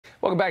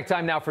Welcome back.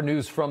 Time now for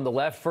news from the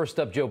left. First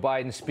up, Joe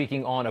Biden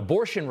speaking on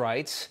abortion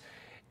rights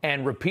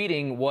and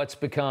repeating what's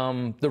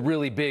become the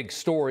really big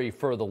story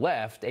for the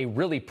left, a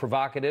really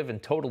provocative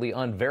and totally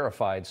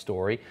unverified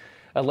story,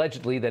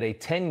 allegedly that a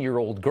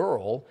 10-year-old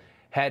girl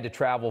had to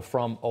travel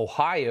from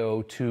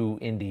Ohio to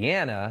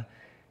Indiana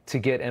to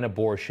get an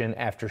abortion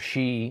after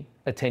she,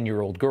 a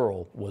 10-year-old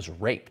girl, was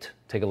raped.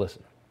 Take a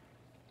listen.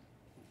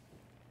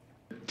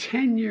 A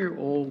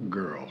 10-year-old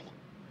girl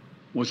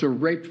was a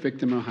rape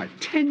victim in Ohio,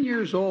 10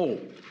 years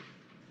old.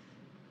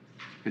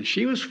 And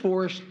she was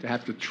forced to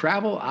have to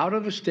travel out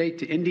of the state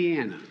to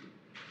Indiana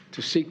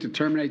to seek to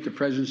terminate the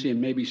presidency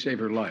and maybe save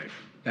her life.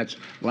 That's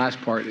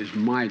last part is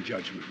my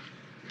judgment.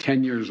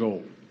 10 years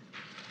old.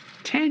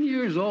 10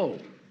 years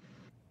old.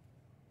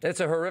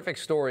 It's a horrific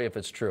story if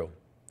it's true.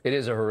 It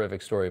is a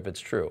horrific story if it's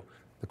true.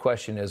 The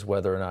question is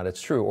whether or not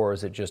it's true, or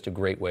is it just a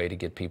great way to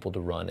get people to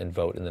run and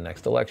vote in the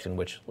next election,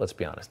 which, let's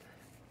be honest,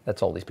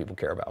 that's all these people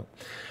care about.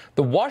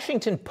 The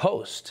Washington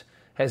Post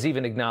has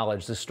even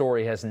acknowledged the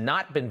story has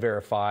not been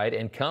verified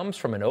and comes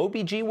from an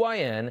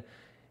OBGYN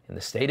in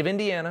the state of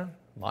Indiana,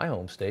 my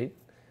home state,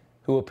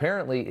 who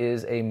apparently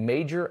is a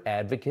major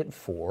advocate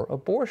for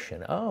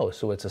abortion. Oh,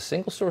 so it's a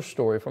single source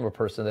story from a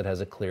person that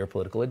has a clear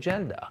political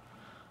agenda.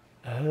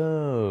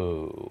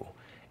 Oh.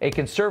 A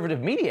conservative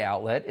media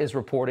outlet is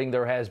reporting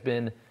there has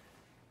been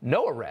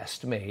no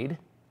arrest made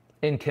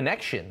in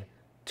connection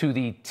to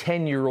the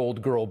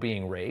 10-year-old girl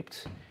being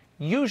raped.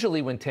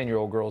 Usually when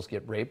 10-year-old girls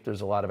get raped,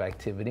 there's a lot of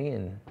activity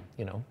and,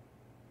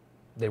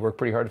 they work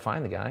pretty hard to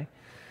find the guy.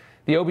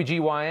 The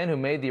OBGYN who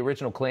made the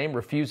original claim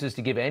refuses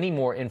to give any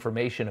more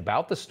information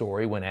about the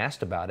story when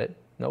asked about it.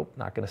 Nope,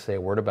 not going to say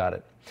a word about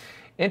it.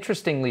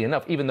 Interestingly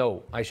enough, even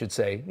though I should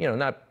say,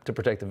 not to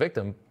protect the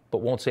victim, but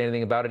won't say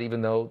anything about it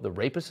even though the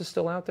rapist is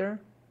still out there?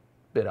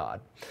 Bit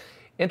odd.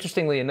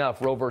 Interestingly enough,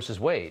 Roe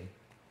versus Wade,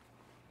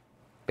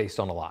 based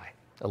on a lie.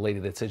 A lady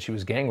that said she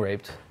was gang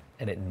raped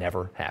and it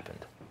never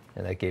happened.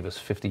 And that gave us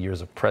 50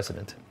 years of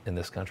precedent in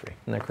this country.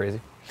 Isn't that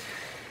crazy?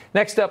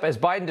 Next up, as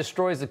Biden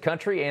destroys the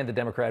country and the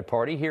Democrat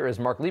Party, here is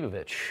Mark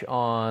Leibovich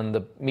on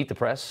the Meet the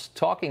Press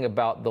talking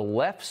about the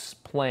left's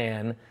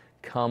plan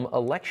come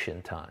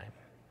election time.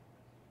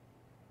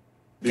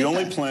 The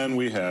only plan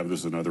we have,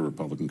 this is another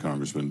Republican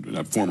congressman,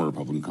 a former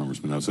Republican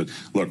congressman, now said,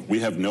 look, we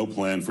have no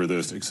plan for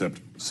this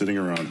except sitting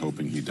around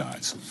hoping he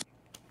dies.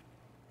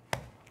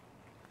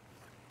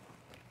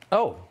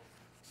 Oh,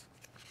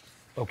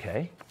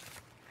 okay.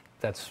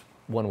 That's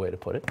one way to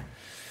put it.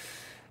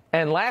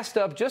 And last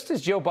up, just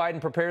as Joe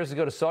Biden prepares to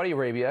go to Saudi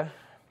Arabia,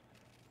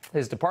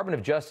 his Department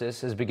of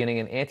Justice is beginning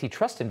an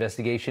antitrust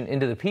investigation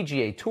into the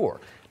PGA Tour.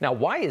 Now,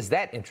 why is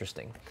that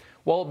interesting?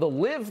 Well, the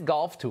Live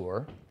Golf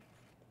Tour,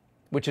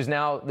 which is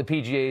now the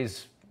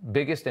PGA's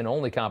biggest and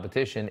only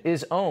competition,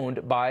 is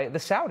owned by the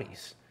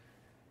Saudis.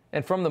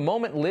 And from the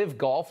moment Live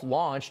Golf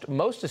launched,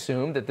 most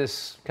assumed that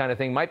this kind of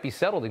thing might be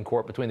settled in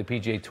court between the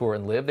PGA Tour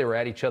and Live. They were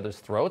at each other's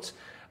throats.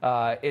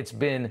 It's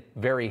been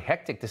very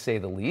hectic, to say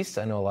the least.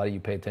 I know a lot of you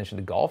pay attention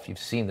to golf. You've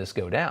seen this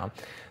go down.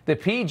 The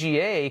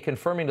PGA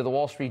confirming to the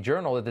Wall Street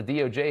Journal that the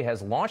DOJ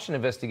has launched an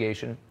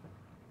investigation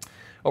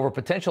over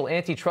potential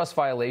antitrust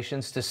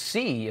violations to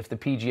see if the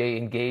PGA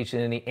engaged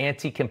in any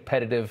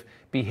anti-competitive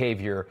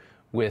behavior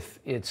with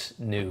its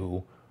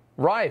new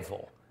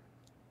rival.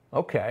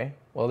 Okay,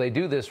 well, they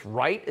do this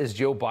right as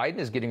Joe Biden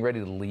is getting ready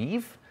to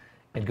leave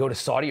and go to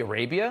Saudi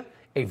Arabia,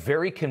 a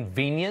very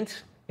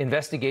convenient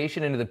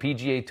investigation into the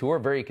PGA Tour, a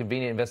very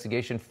convenient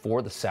investigation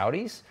for the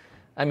Saudis.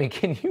 I mean,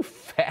 can you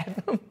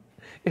fathom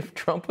if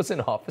Trump was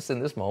in office in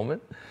this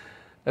moment,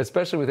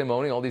 especially with him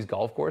owning all these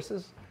golf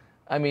courses?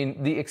 I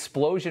mean, the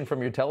explosion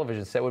from your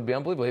television set would be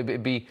unbelievable.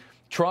 It'd be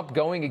Trump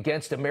going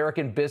against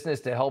American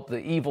business to help the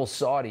evil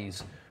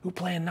Saudis who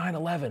planned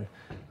 9/11.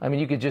 I mean,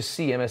 you could just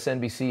see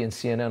MSNBC and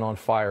CNN on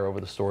fire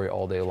over the story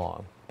all day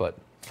long. But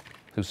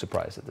who's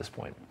surprised at this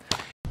point?